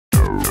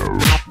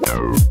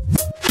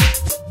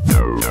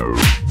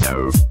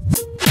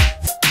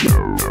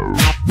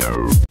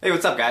Hey,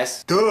 what's up,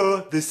 guys?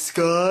 Duh, the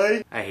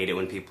sky? I hate it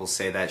when people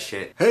say that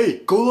shit. Hey,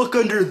 go look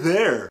under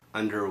there.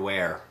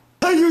 Underwear.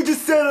 You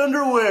just said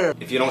underwear.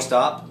 If you don't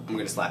stop, I'm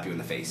gonna slap you in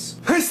the face.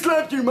 I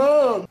slapped your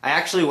mom. I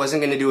actually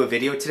wasn't gonna do a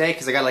video today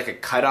because I got like a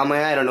cut on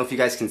my eye. I don't know if you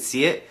guys can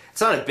see it.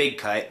 It's not a big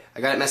cut. I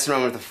got it messing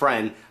around with a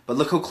friend, but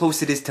look how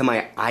close it is to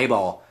my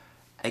eyeball.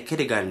 I could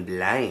have gone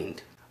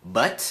blind.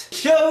 But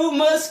show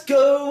must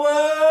go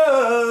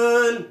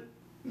on.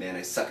 Man,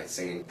 I suck at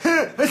singing.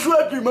 I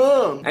slapped your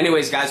mom.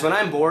 Anyways, guys, when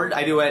I'm bored,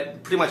 I do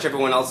what pretty much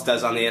everyone else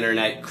does on the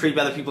internet. Creep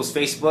other people's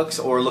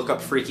Facebooks or look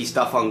up freaky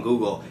stuff on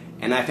Google.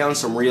 And I found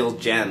some real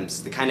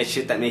gems. The kind of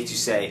shit that makes you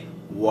say,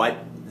 what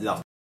the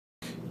f***?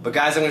 But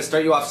guys, I'm going to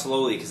start you off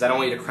slowly because I don't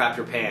want you to crap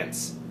your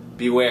pants.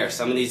 Beware,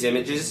 some of these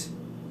images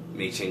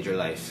may change your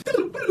life.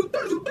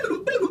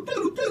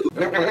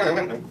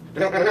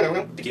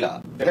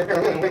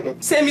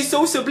 Sammy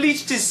Sosa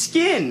bleached his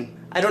skin!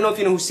 I don't know if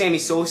you know who Sammy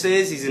Sosa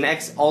is. He's an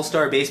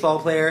ex-all-star baseball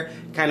player.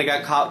 Kinda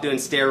got caught doing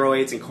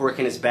steroids and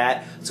corking his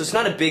bat. So it's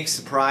not a big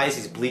surprise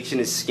he's bleaching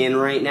his skin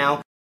right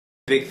now.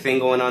 Big thing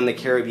going on in the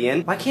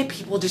Caribbean. Why can't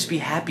people just be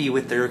happy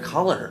with their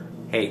color?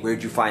 Hey,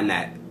 where'd you find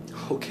that?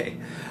 Okay,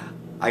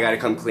 I gotta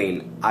come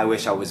clean. I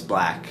wish I was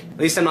black. At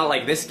least I'm not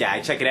like this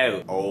guy. Check it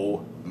out.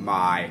 Oh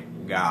my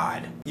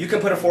god. You can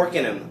put a fork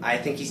in him. I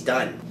think he's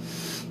done.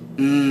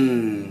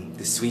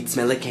 The sweet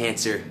smell of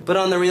cancer. But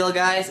on the real,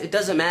 guys, it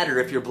doesn't matter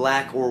if you're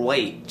black or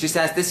white. Just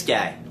ask this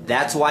guy.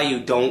 That's why you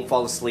don't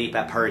fall asleep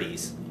at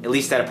parties. At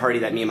least at a party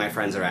that me and my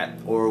friends are at.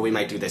 Or we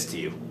might do this to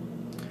you.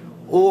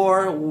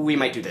 Or we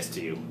might do this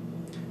to you.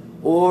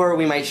 Or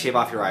we might shave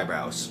off your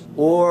eyebrows.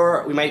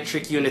 Or we might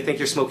trick you into think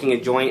you're smoking a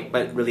joint,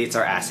 but really it's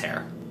our ass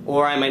hair.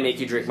 Or I might make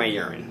you drink my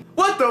urine.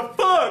 What the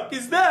fuck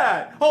is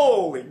that?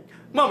 Holy...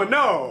 Mama,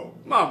 no!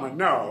 Mama,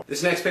 no!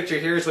 This next picture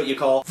here is what you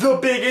call the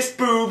biggest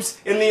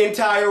boobs in the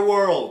entire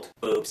world.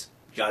 Boobs,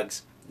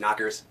 jugs,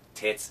 knockers,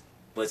 tits,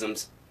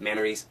 bosoms,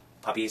 memories,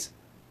 puppies,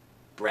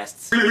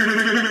 breasts.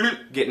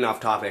 Getting off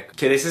topic.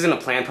 Okay, this isn't a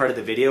planned part of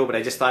the video, but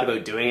I just thought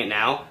about doing it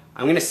now.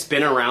 I'm gonna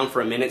spin around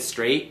for a minute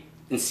straight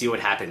and see what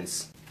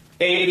happens.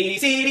 A, B,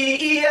 C, D,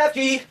 E, F,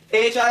 G,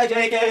 H, I,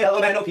 J, K, L,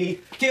 M, N, O, P,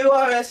 Q,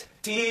 R, S,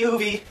 T, U,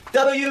 V,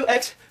 W,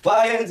 X,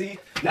 Y, and Z.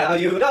 Now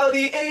you know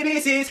the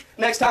ABCs.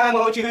 Next time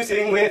won't you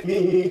sing with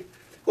me?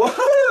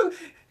 Woohoo!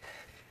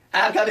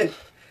 I'm coming.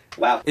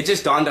 Wow. It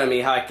just dawned on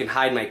me how I can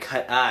hide my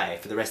cut eye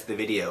for the rest of the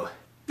video.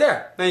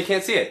 There, now you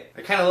can't see it.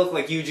 I kinda look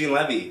like Eugene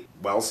Levy.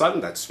 Well, son,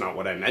 that's not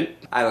what I meant.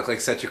 I look like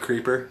such a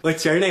creeper.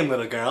 What's your name,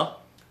 little girl?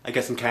 I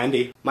got some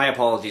candy. My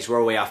apologies,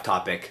 we're way off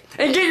topic.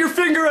 And get your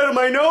finger out of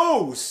my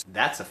nose!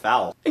 That's a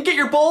foul. And get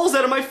your balls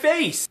out of my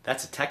face!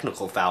 That's a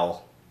technical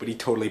foul. But he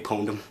totally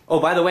pwned him. Oh,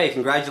 by the way,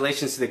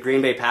 congratulations to the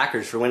Green Bay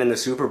Packers for winning the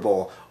Super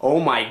Bowl.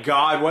 Oh my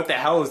god, what the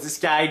hell is this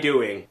guy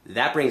doing?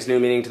 That brings new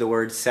meaning to the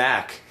word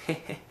sack.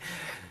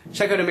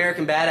 Check out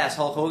American Badass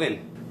Hulk Hogan.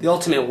 The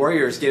Ultimate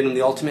Warrior is giving him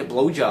the ultimate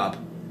blowjob.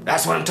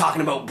 That's what I'm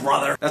talking about,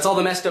 brother. That's all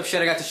the messed up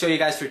shit I got to show you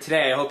guys for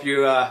today. I hope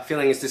you're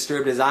feeling as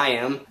disturbed as I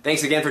am.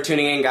 Thanks again for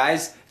tuning in,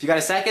 guys. If you got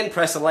a second,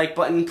 press the like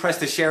button, press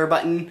the share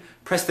button,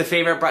 press the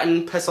favorite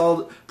button, press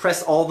all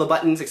the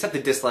buttons except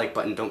the dislike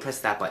button. Don't press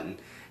that button.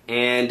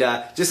 And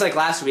just like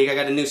last week, I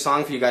got a new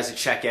song for you guys to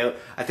check out.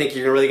 I think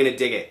you're really gonna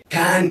dig it.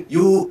 Can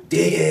you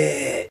dig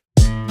it?